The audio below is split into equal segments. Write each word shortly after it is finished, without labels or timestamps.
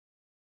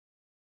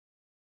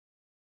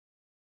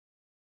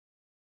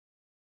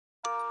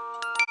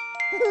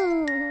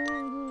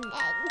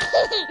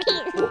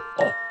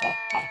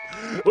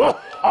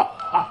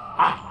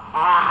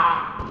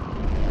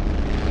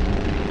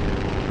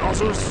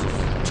Nozzles,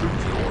 to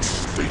your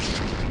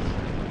station.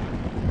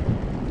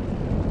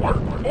 What?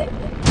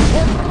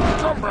 Oh,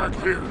 come back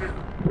here.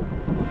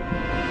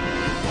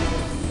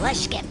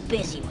 Let's get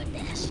busy with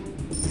this.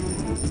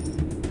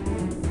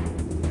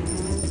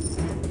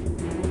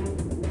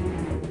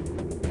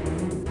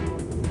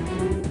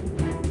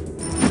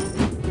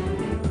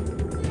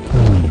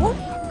 Ooh,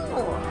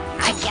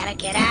 I gotta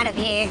get out of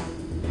here.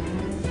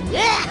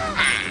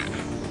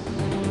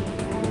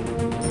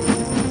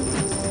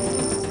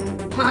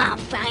 I'll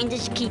find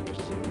his keepers.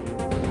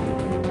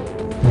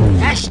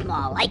 That's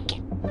more like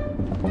it.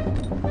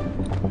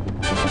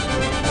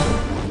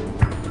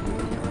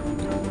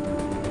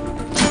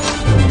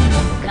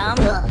 Come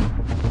on.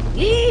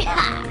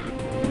 Yeehaw!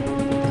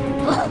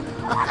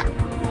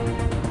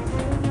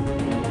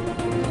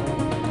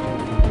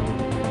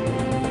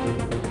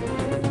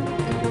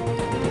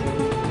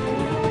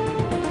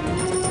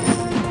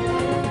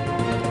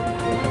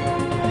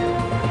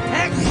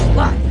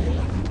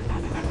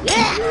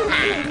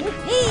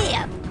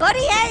 Hey,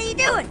 buddy, how you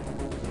doing?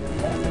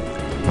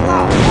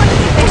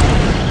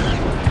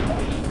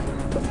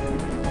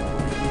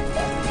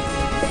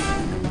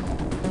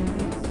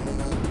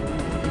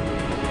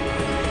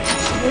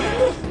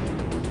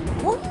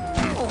 Oh,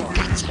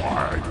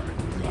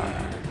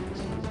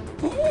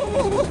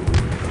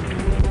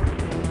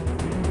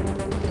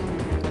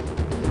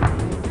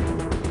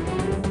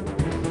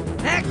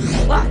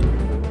 what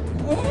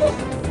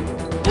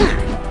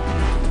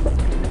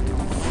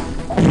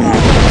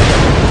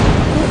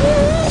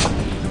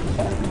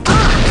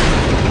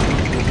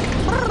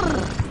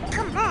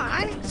come on,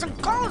 I need some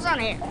calls on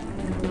here.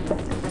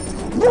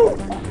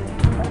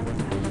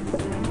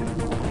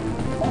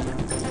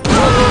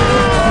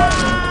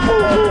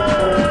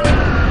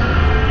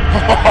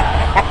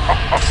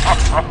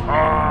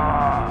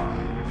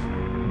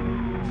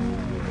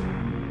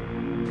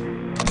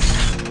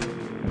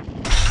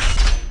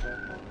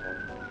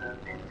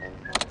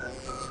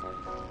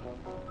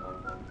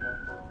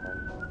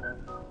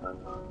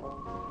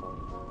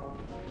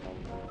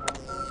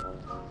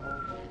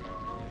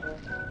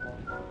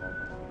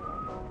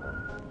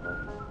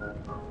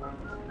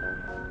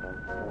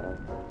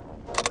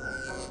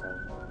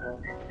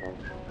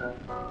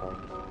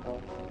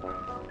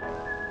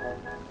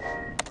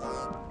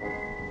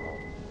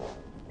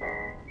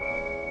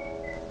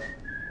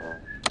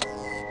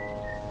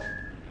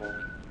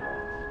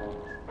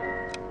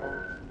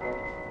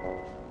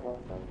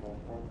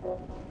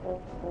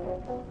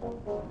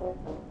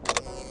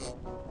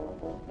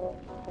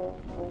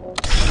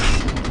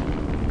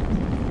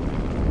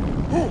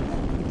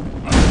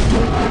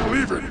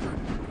 Believe it!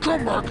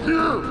 Come back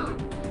here!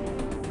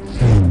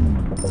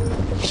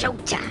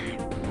 Showtime.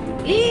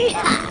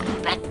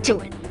 Yeehaw! Back to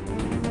it.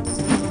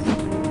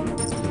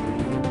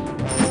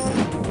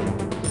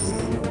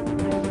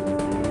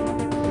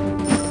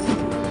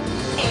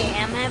 Hey,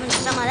 I'm having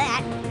some of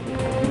that.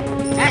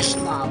 That's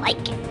more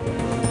like it.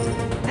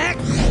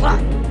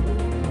 Excellent.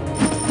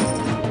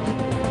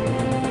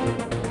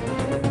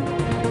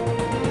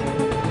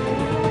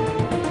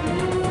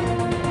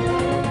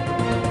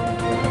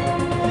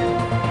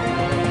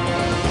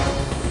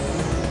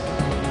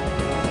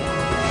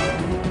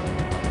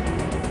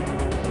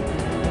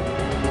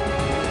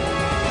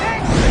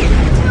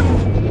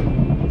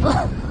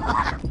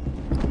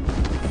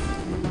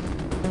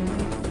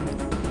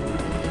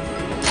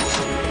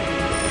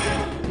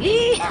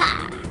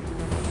 Yeehaw!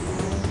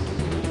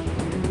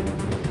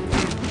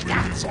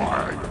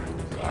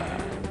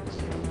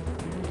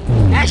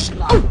 That's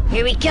long.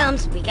 Here he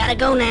comes. We gotta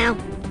go now.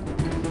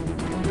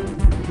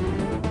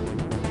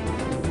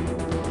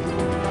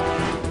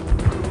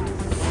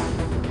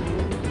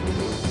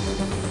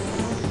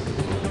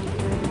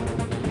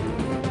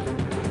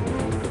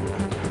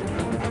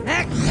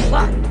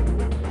 Excellent.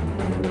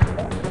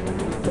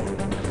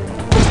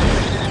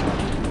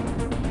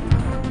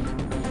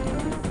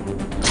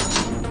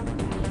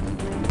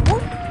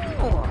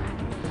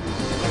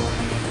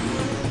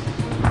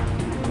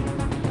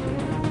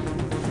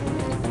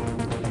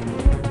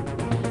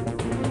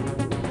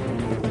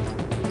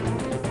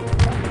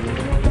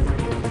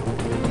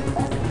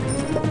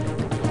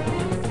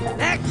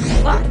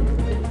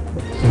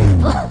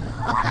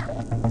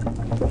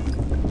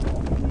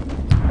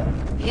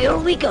 Here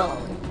we go.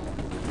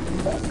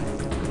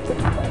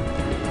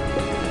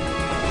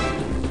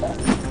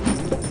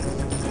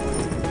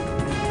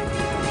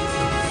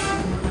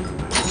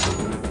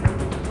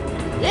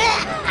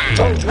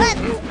 Let's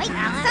make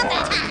some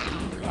time.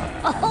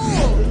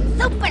 Oh,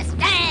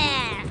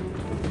 superstar!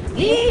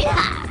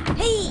 Yeehaw!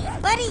 Hey,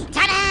 buddy!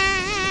 Ta-da!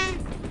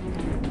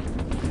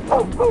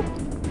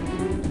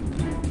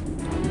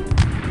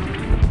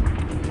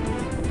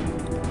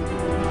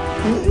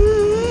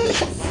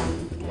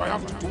 Do I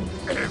have to do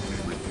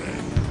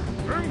everything?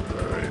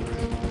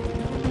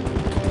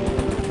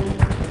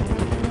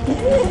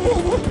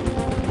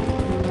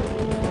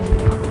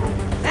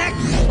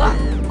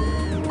 Excellent!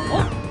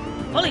 Oh.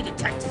 Bully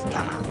detectors,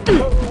 come on.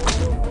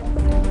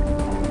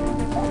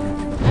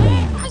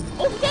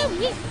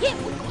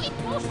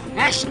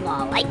 That's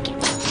more like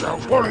it. So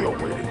what are you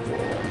waiting for?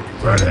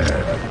 Ready?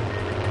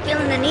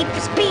 Feeling the need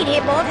for speed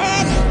here, both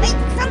heads. Wait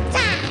some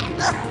time.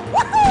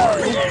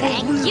 Woohoo!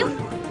 Thank you.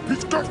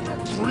 He's got the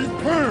 3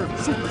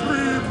 hands,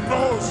 supreme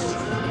nose.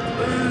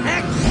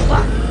 Hey,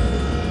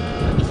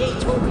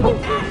 where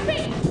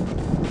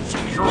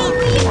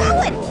you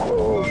going?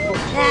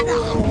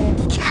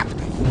 Captain.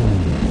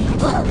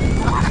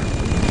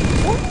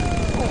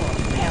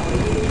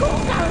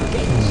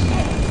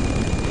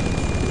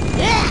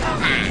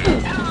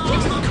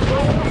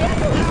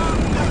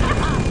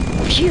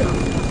 Phew.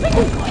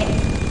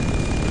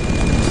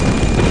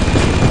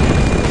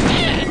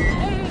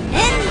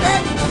 In the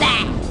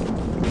back.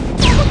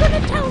 We're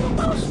gonna tell the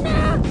boss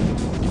now.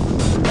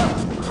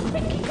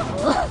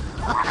 What?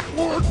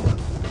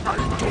 I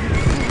don't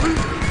believe it.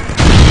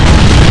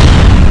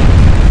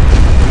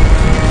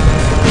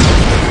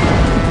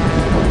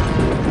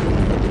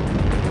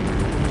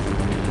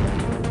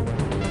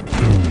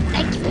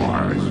 Thank you.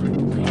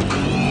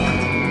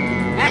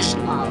 That's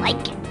more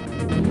like it.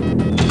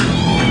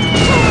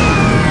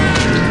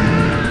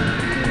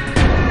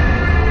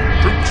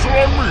 Drinks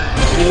on me,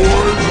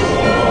 boys.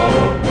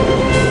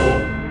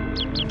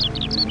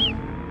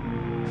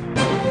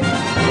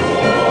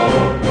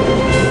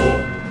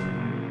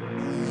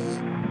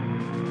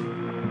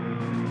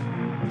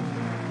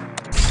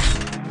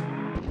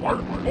 What?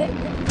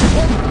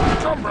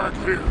 Come back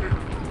here.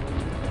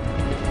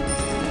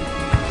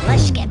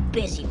 Let's get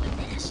busy with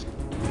this.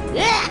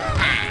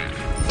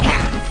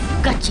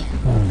 Gotcha.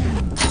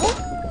 Ooh.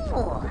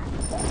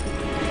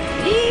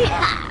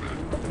 Yeehaw.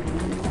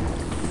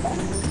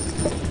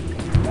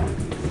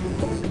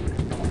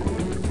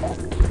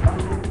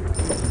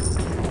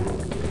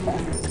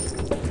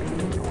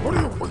 What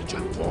are you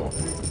waiting for?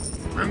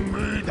 Bring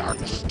me that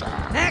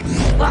staff.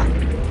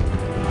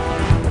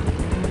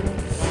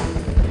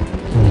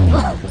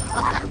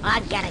 I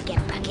gotta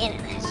get back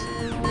into this.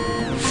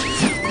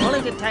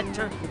 Bully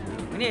detector,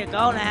 we need to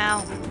go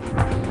now.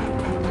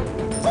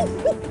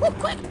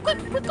 Quick,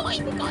 we're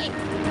going. We have him now.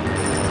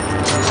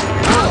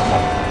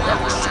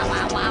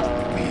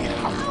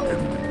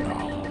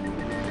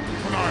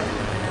 Can I?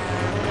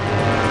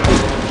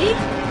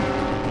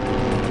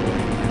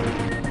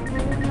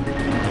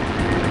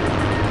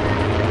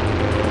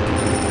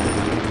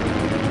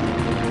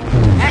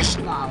 That's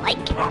more like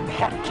it. I'm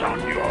hot down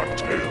your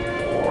tail,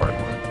 boy.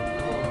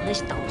 Oh,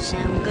 this don't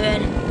sound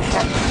good.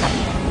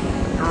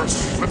 You're a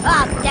slippery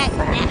Oh,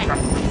 dagnabbit.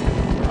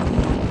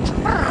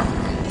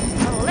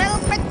 A little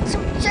bit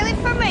too chilly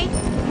for me.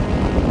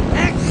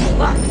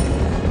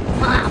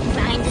 I'll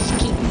find this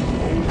key.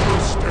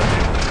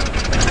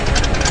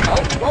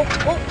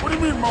 What do you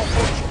mean,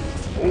 malfunction?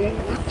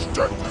 Oh, it's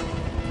dead.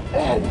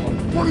 Oh,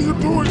 what are you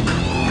doing?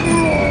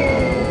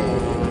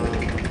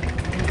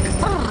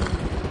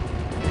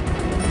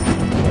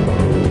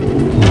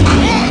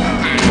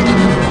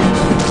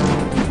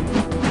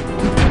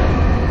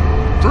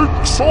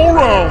 Drinks all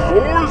round,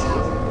 boys.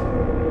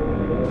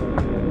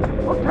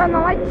 We'll turn the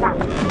lights on.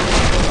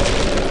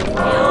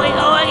 Here we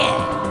go again.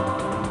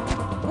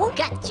 Who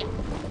gotcha?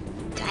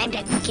 Time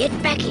to get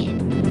back in.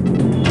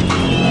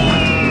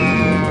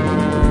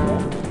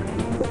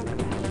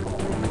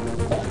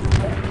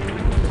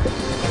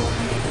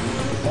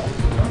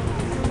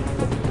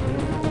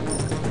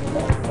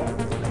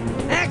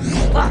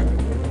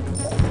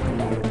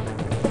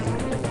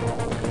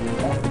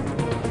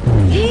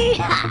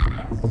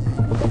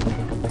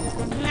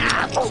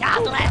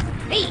 God bless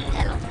me,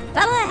 little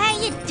fella. How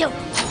you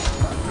doing?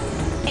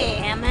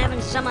 Hey, I'm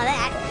having some of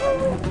that.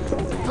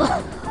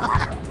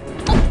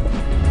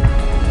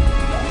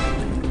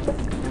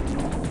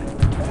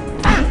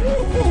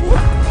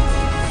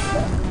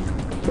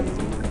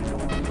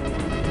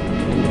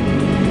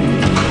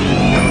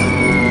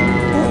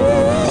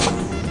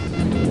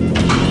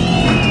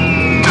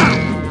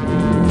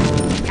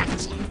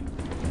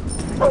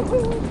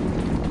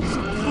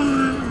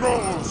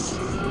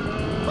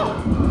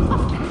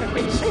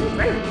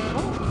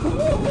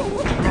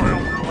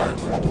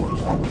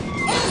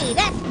 Hey,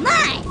 that's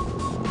mine!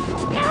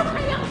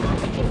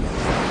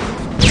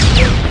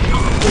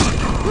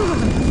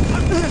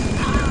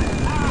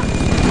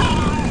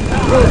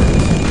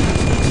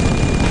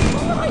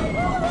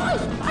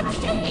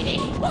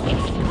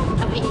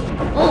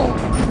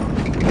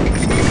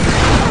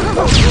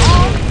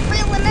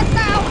 Feeling it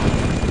now!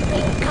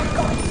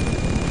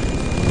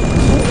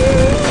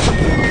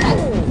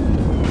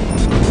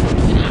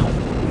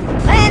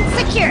 Plan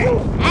secure!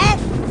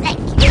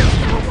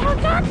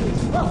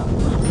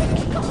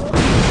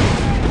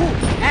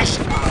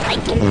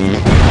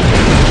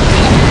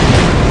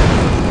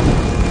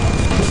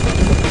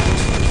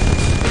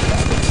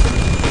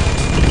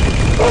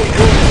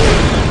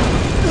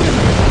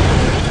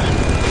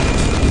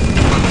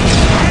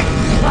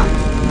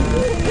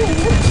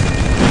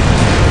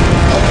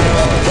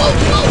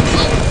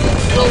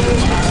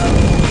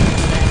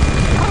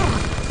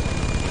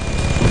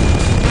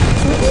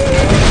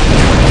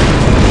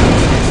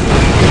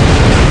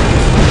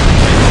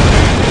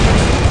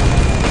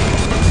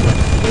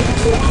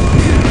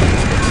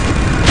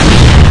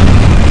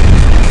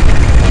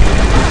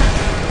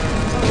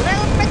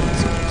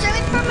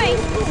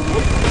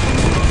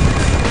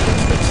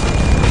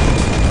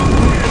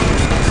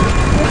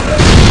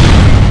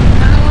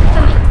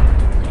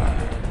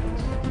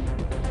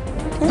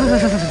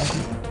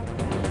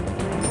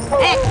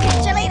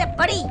 that,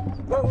 buddy?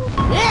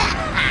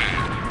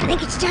 I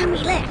think it's time we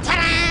left.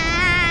 Ta-da!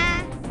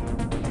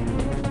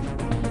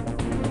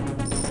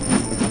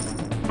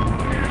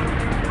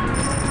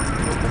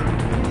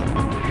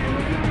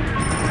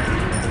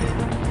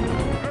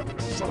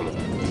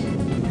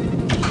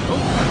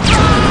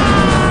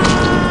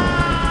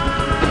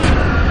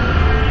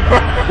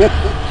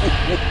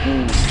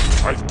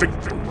 I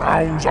think the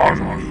round's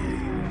on me.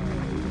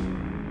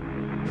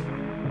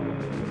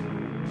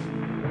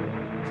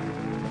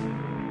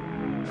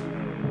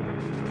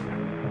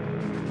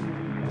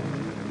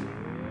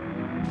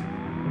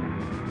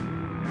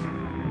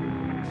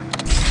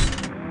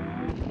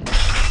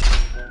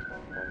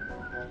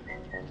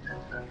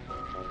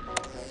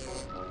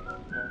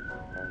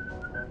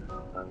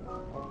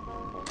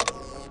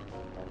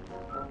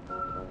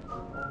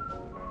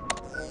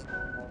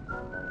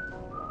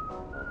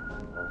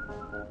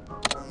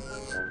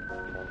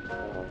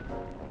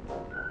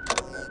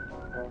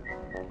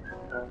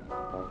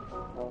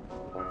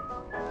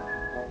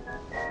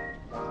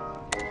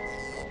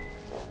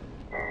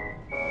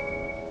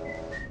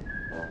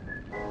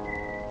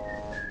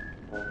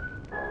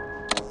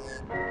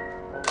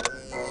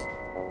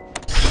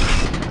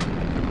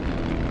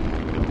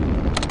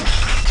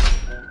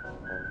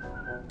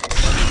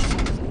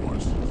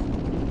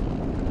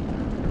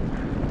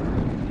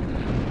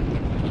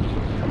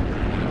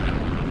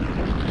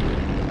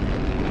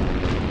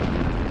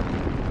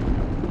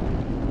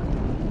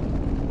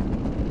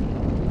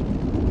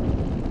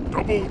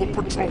 Double the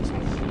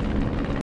patrol.